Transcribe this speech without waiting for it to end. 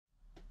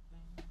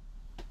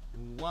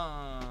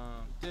1,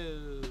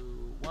 2,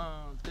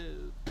 1,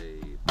 2,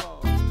 3,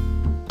 4.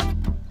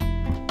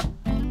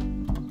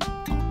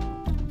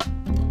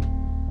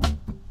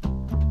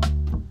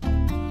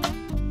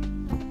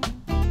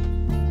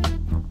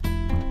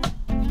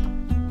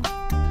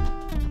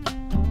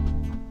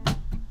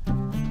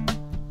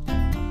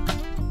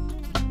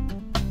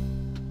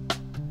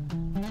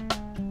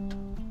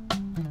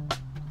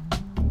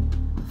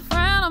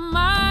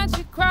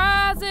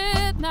 Cries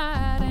at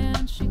night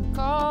and she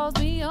calls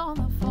me on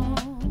the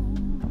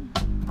phone.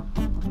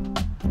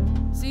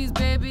 Sees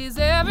babies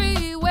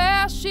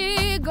everywhere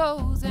she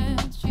goes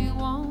and she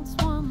wants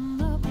one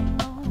of her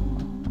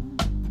own.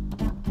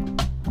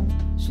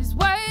 She's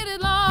waited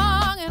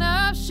long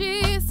enough,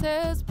 she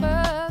says,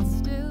 but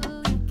still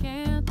you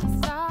can't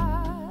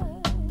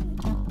decide.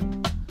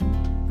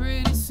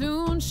 Pretty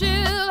soon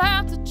she'll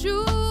have to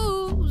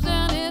choose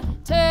and it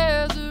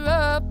tears her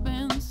up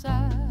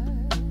inside.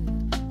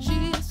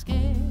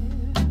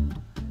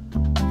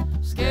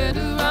 Scared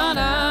to run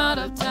out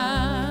of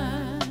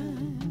time.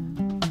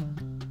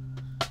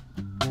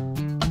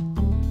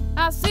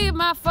 I see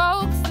my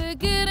folks, they're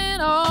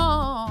getting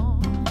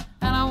on,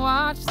 and I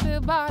watch their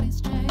bodies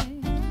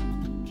change.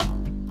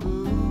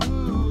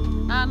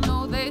 I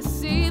know they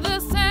see the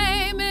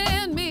same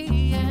in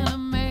me, and it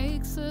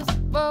makes us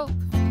both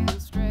feel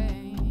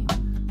strange.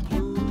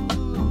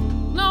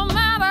 No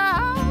matter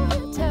how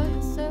you tell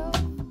yourself,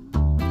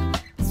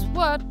 it's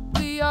what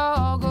we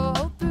all go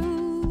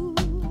through.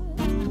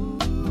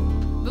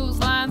 Those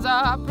lines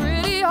are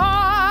pretty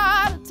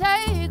hard to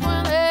take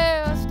when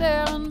they're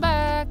staring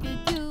back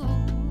at you.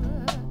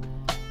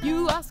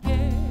 You are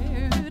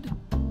scared,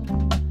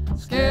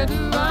 scared to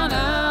run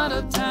out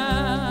of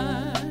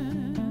time.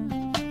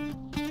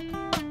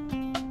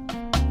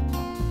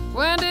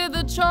 When did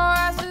the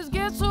choices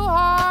get so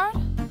hard?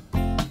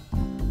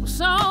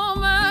 So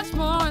much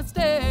more at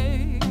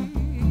stake.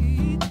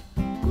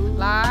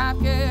 Life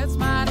gets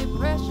mighty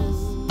precious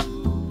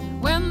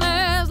when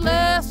there's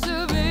less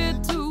of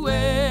it to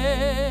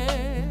waste.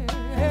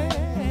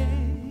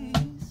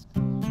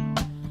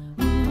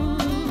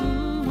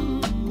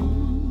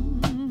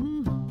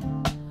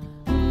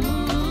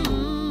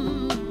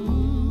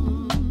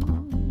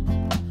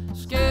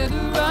 Scared to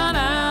run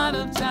out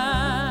of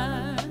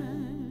time.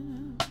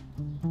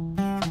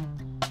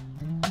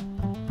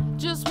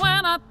 Just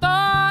when I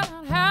thought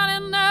I'd had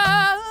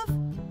enough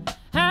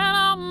and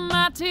all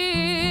my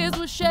tears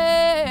were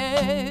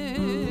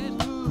shed,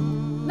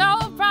 no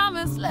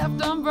promise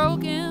left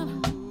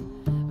unbroken,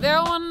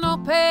 there were no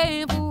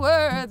painful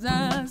words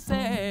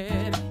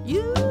unsaid.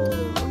 You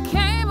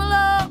came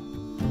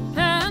along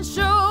and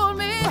showed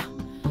me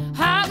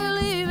I could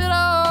leave it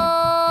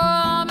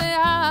all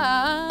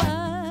behind.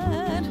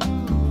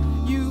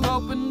 You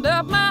opened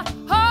up my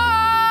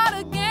heart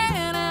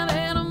again, and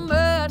then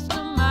much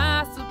to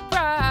my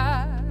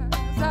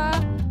surprise, I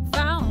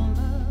found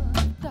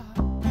love,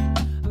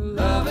 darling,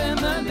 love in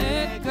the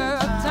nick of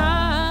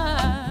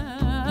time.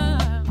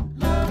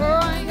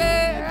 Oh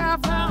yeah,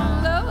 I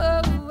found love.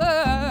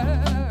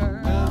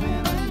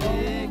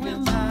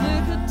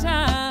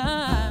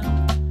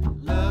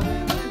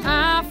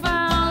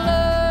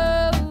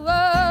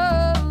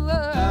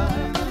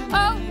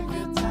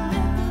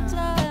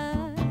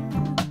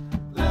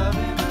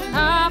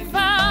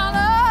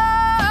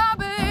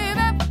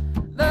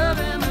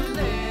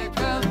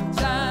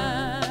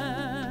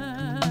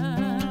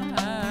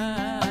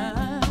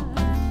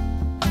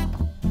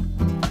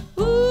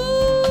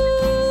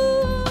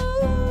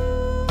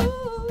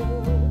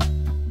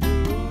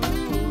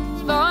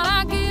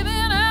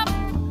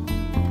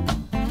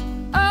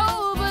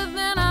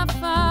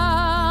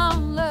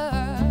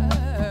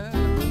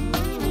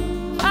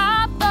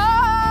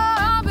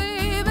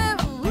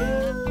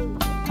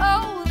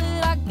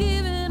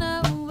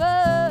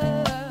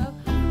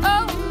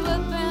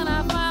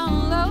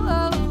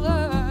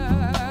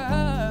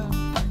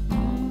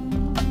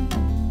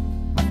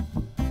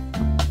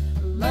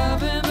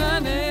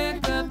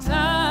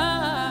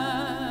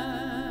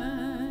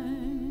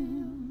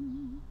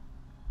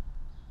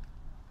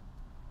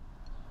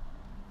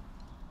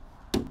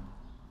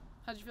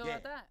 How'd you feel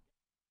about that?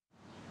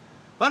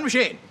 Fun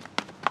machine.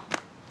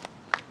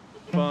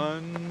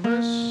 Fun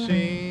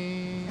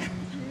machine.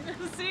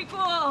 The sequel.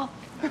 Oh,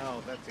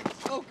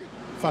 that's so good.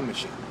 Fun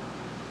machine.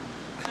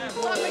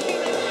 Fun machine.